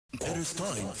it's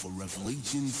time for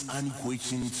revelations and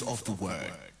equations of the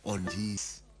word on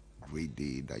this great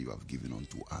day that you have given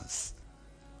unto us.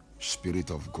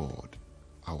 Spirit of God,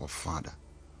 our Father,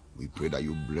 we pray that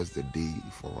you bless the day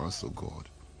for us, O God.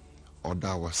 Order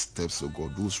our steps, O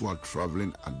God. Those who are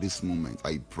traveling at this moment,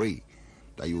 I pray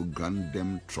that you grant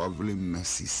them traveling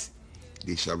mercies.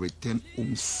 They shall return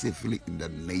home safely in the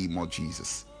name of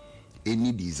Jesus.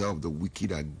 Any desire of the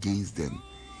wicked against them,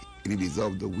 any desire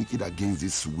of the wicked against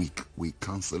this week, we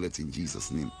cancel it in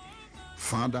Jesus' name.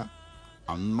 Father,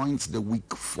 anoint the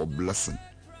week for blessing,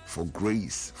 for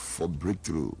grace, for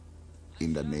breakthrough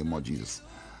in the name of Jesus.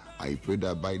 I pray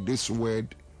that by this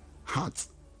word, hearts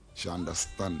shall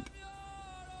understand,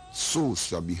 souls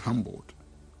shall be humbled,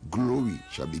 glory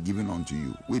shall be given unto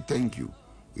you. We thank you.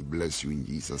 We bless you in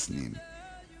Jesus' name.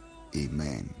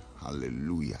 Amen.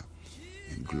 Hallelujah.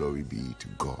 And glory be to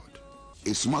God.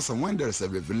 It's master when there is a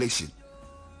revelation,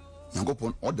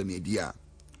 Yankopon order the idea.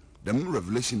 The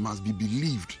revelation must be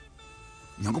believed.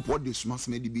 Yankopon this must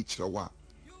be chirawa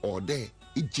or there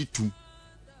ijitu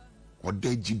or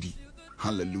there jidi.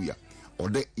 Hallelujah. Or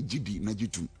there ijidi na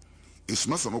jitu. It's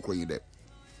master no kwenye there.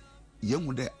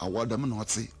 Yamu there awada man what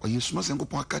say or yes must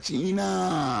yankopon akachi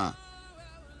ina.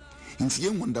 Inti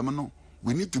yamu ndamano,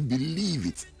 we need to believe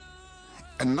it.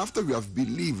 And after we have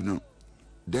believed, no,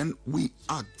 then we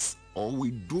act or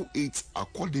we do it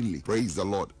accordingly. Praise the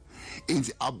Lord. In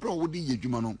the abroad,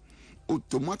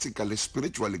 automatically,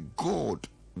 spiritually, God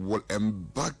will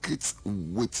embark it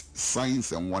with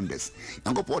signs and wonders.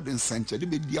 In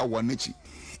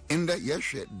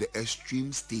the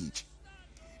extreme stage,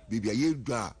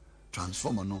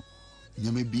 transformer no,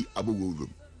 be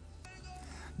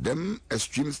them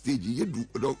extreme stage,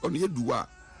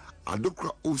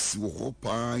 adokra osi wo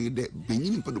hopa de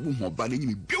benyini padobu ho ba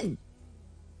nyimi biu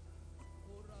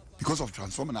because of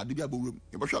transforming adibia bowum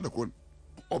e bo hwa de kon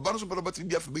oba no so bado bati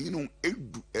bia fa benyini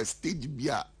edu a stage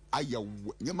bia aya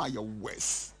nyama aya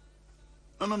west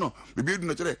no be edu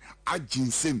na chere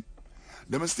aginsem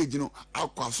dem stage no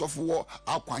akwa asofo wo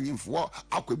akwa anyimfo wo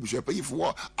akwa ebushepayifo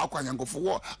wo akwa nyankofo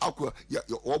wo akwa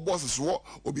your boss so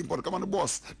obi mpod kama no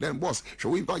boss then boss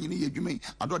hwe we mpa nyine ye dwumen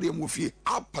adode ye mofie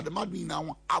apa the madni na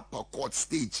wo upper court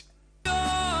stage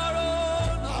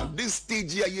at this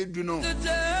stage here you do know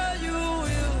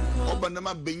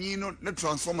obanama benyino ne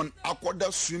transform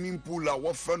akoda swimming pool a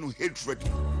wo fa no hatred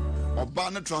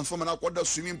oba ne transform akoda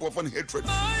swimming pool fa no hatred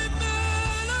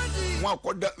one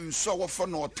akoda nso wo fa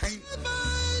no otan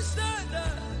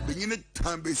benyine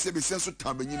tambe se be senso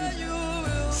tambe nyine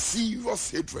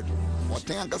serious hatred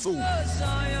otan ankaso.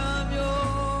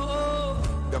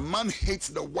 The man hates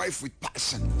the wife with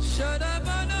passion.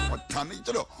 Otan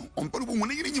ijero onpelu bu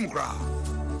hune yiri nyimkra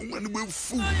umane bu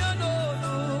fu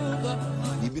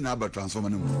ibi na ba transform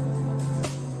no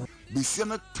bese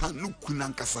na tanu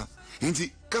kunankasa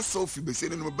enti kasa ofi bese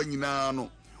ne no banyina no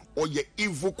oye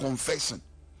evil confession.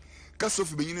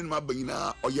 Kasofi benyine no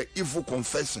banyina oye evil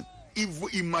confession, evil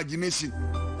imagination.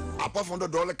 Apart from the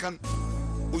dollar can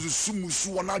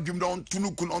uzusumusu wana dwum don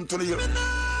tunukun ontono ye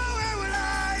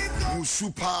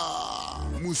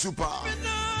musupa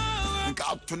nka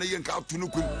atone ye nka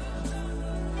tunukun.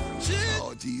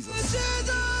 Oh Jesus,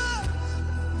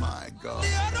 my God.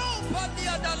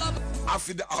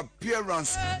 After the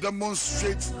appearance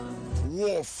demonstrates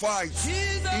war, fight,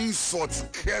 insults,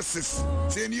 curses.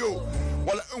 Saying you,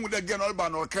 well, I'm with again all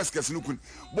about no curses.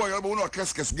 Boy, I'm no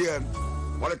curses again.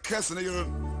 What a curse, you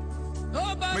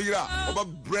Mira, over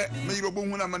bread, may you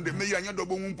bone and the mayor and your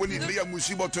double pony, mayor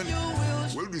Musiboton.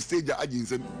 Will the stage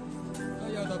agents and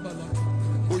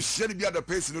oh, shall be at the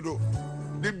pace to do.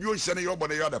 The beauty shall your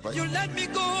body other. You let me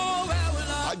go.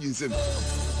 Agents and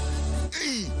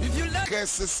if you let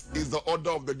curses is the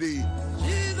order of the day.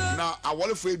 Now, I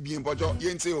want to be in Bajo,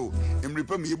 Yenteo, and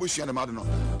repair me, Bush and Madonna.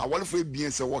 I want to be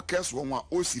in so curse one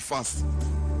OC fast.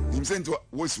 Him sent to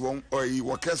was one or he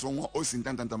was curse one OC in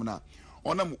Tantamana.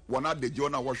 On them one at the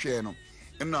Jonah was sharing,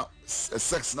 and now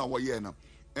sex now,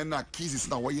 and now kisses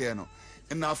now, and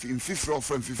now in 50 or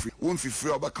friend 50, 150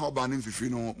 or back out banning 50,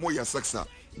 no more your sexa,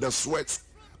 the sweat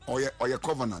or your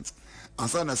covenant, and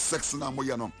son a sex now, more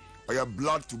no, or your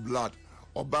blood to blood.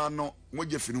 Obano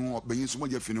moje finu benyin so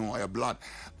moje finu or blood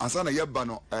ansa na yeba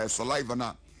no saliva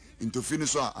na into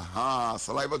finish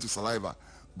saliva to saliva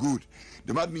good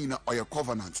the mad mean or your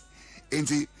covenant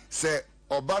enti say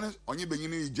obano onye benyin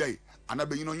ni jay ana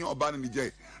benyin onye obano ni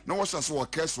jay no was so wa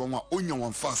curse one onye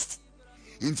one fast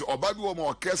enti oba bi wo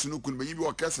ma curse no kun benyin bi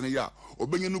wo curse na ya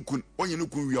obenyin no kun onye no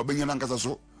kun wi obenyin na nkasa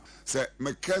so say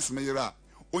me curse me yira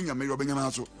onye me obenyin na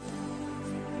so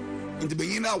enti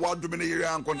benyin na wa do me na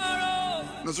yira ankon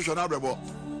no so shona brebo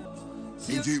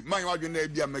Inti man wa dwen na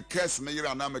bia me curse me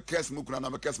yira na me curse mu kuna na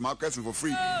me curse ma curse for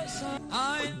free.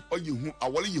 Oyi hu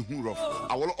awole yi hu rough.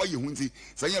 Awole oyi hu nti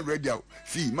say you ready out.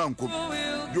 Fi man kom.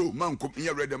 Yo man kom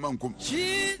you ready man kom.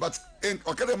 But in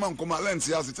okade man kom lens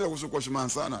ya se tell wo so kwhwe man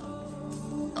sana.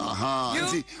 Aha,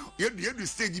 nti you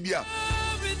stage bia.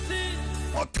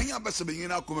 Otin abese be yin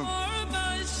na kom.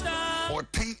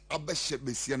 Otin abese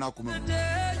be sia na kom.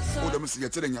 Odem se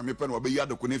yetere nyame pe na obe yi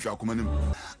adako na fi akoma nim.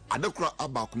 Adakura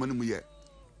aba akoma nim ye.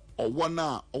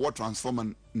 Owana owo transformer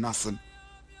nasen.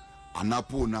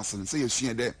 Anapo nasen. Say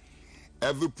yesua de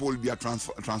every pole be a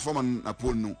transformer na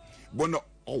pole no. Bono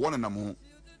owana na mo.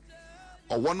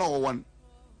 Owana owan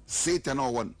Satan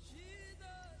owan.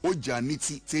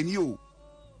 Ojaniti tenio.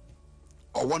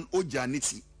 Owan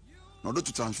ojaniti. No do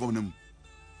to transform them.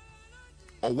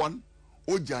 Owan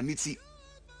ojaniti.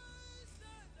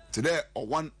 Today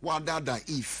owan wadada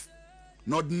if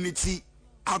not niti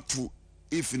atu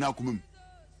if na kumem.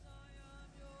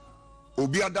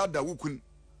 Obi adada wukun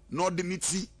not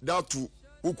niti datu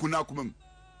wukuna kumem.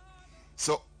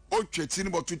 So o twetini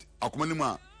botu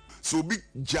akomanima. So obi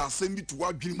jasemi to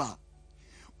wadwima.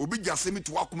 Obi jasemi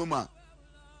to akomama.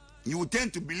 You will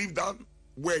tend to believe that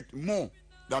word more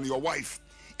than your wife.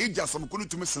 It just some kunu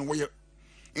to me sen where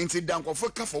inti danko for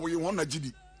kafa where you want na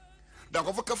gidi.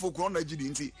 Danko for kafa ku na gidi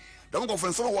inti. Danko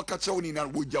for some waka chawo ni na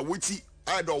woja woti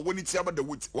either woni ti aba the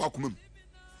woti wakumem.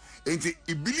 Inti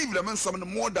I believe the man some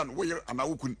more than where and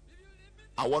awukun.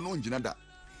 Awano njina da.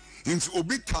 Inti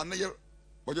obi tanaye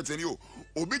what tell you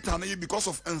obi tanaye because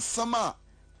of ensama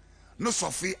no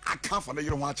sofi aka for na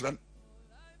yero ho achran.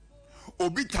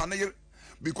 Obi tanaye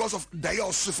because of daya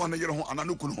osifa na yero ho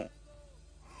ananukun ho.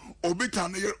 Obi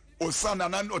tanaye osana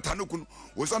nan otanukun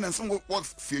osana nsem wo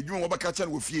fiedwuma wo baka cha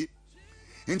wo fie.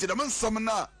 Inti the man some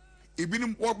na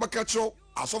ibinim wo baka cho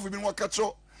asofu bi wo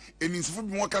kacho eninsifo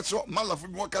bi wo kacho malafu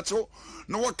bi wo kacho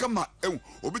no wakama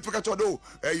obi to kacho do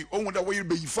ohun da wo yir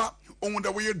beyifa ohun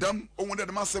da wo yir dam ohun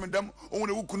da ma sem dam ohun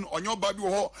da wukun onyo ba bi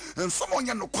ho nsam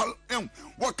onya no kwal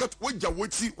wakat woja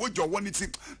woti woja woniti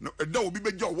da obi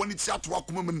beja woniti ato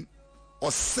akoma mun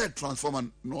or said transformer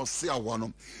no say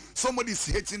awano. Somebody is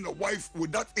hating the wife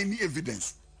without any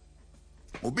evidence.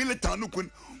 Obile tanukun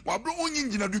wabro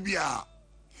onyinjina dubia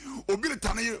obile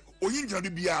tanaye onyinjina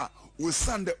dubia we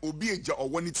send obi eja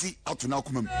owoniti atuna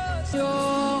akomam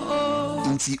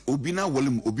nti obina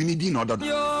wolum obini din order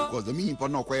because the meaning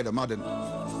partner acquire the madden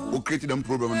who created them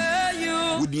problem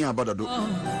wudin abadado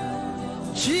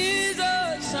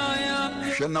Jesus I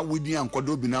am shena wudin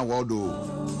ankodo bina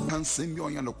waldo kan send me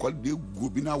on the call de go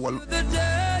bina wal the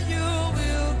day you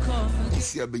will come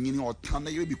this year beginning or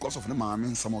tanaye because of the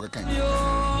man some of kind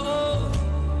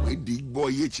we dig boy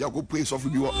ye chia go pray so for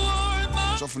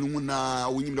bi so for no na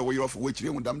wonim da way of we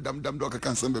chire dam do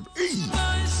kan sem be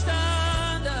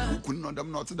kun no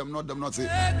dam not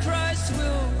Christ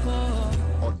will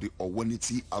come or the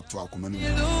owanity ato akomanu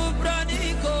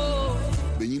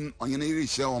beyin onyene ire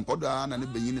hia on poda na ne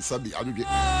beyin sabi adwedwe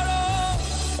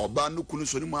oba no kunu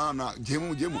so ni mu na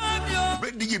jemu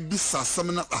be dige bisa sam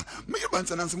na me yeba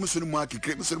ntananse mu so ni mu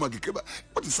akekre ba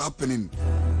what is happening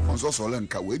on so len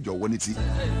ka we jo owanity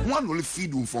one only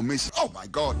feed information. Oh my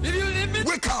God,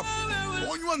 wake up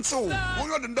on you and so on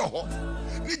you the ho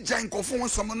ni janko fo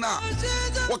sam na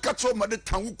wakacho ma de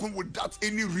tanwukun without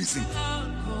any reason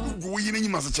go yi ni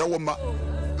masa cha woma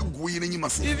go yi ni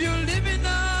masa if you live in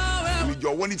now we jo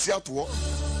owanity ato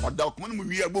oda kuma no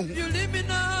wi agbo hu you live in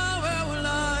now will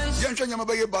I yan hwa nyama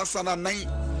ba ye ba sana nan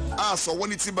so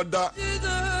owanity bada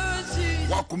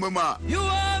wakuma ma you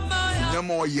are my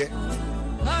nyama oye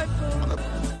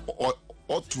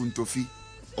otuntofi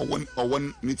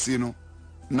owon niti no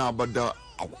na abada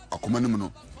akomanim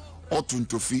no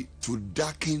otuntofi to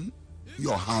darken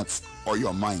your heart or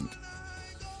your mind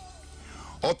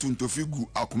otuntofi gu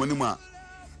akomanim a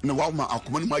na wa ma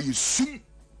akomanim ayi sum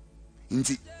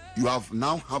nti you have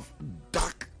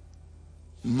dark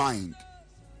mind,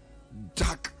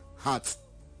 dark heart.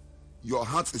 Your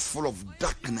heart is full of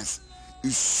darkness.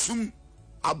 Isum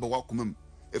abawa kumem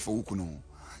efa wukuno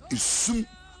isum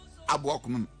abawa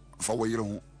kumem fa wayire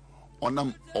ho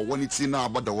onam owoniti na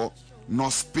abadawo no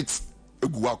spit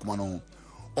egu akuma no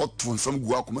otu nsam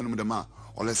gu akuma no dem a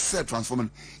ole set transform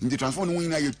in the transform no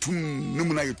wina yetum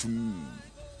num na yetum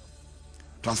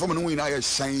transform no wina ye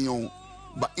shine yo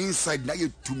but inside na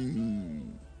yetum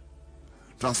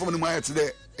transform no ma yet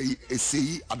de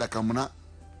eseyi adakamuna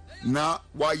na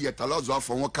wa yetalazo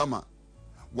afọ won kama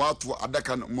watu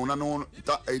adaka mona no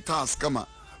task kama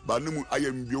ba nemu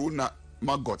ayembio na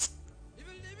magot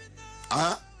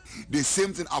the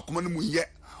same thing akoma nemu ye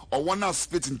or one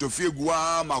split into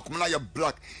figua ma akoma na ya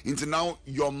black into now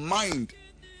your mind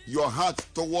your heart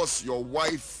towards your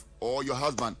wife or your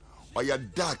husband, or your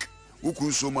dark,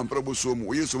 who so man probo so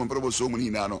mu, so man probo so many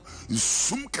nano,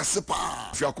 sum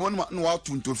casepa. If you are coming no out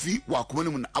to feet, walk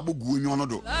when abu going on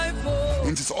do.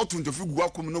 It is all to feet,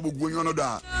 walk when no going on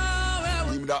da.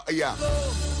 Yeah,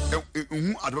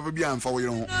 I'd rather be for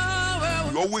you.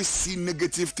 You always see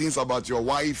negative things about your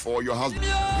wife or your husband.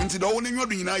 Into the only you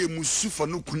do now, you must for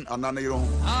no kun and none.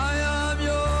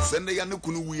 Send the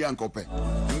Yanukunu we uncle,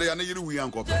 and the Yanayu we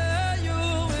uncle.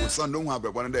 Son don't have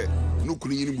one day. No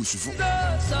kun in Bushifu.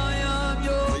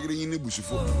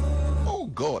 Oh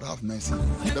God, have mercy.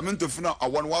 The men to find out a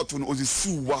 1 hour to know the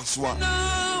Su Waswa.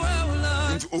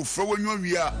 Into Ofro when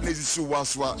you are Su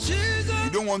Waswa. You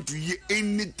don't want to hear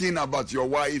anything about your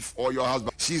wife or your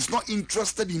husband. She is not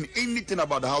interested in anything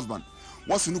about the husband.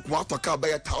 What's in the car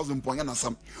by 1,000 points and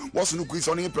some? What's in the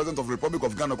only president of the Republic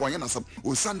of Ghana?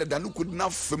 Or Sunday, Danu could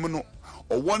not feminine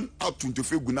or 1 out to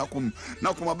feel Gunakum,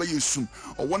 now come by you soon,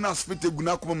 or 1 aspect of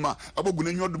Gunakuma, about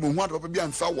Gunan, what of a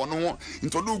and so one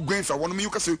into no grain for 1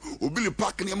 million, or Billy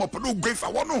Park and him up, no grain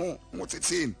for 1. What's it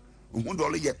saying?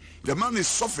 $1 yet. The man is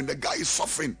suffering, the guy is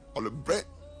suffering on the bread.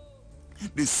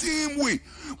 The same way.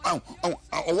 I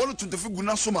wanted to feel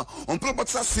Gunasuma on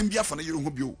purpose, Simbia for the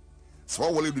Yeru. So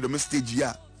I will do the message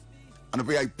here. And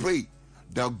I pray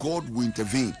that God will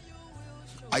intervene.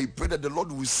 I pray that the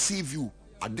Lord will save you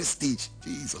at this stage.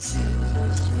 Jesus.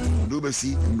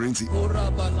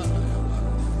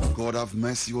 God have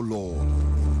mercy, O Lord.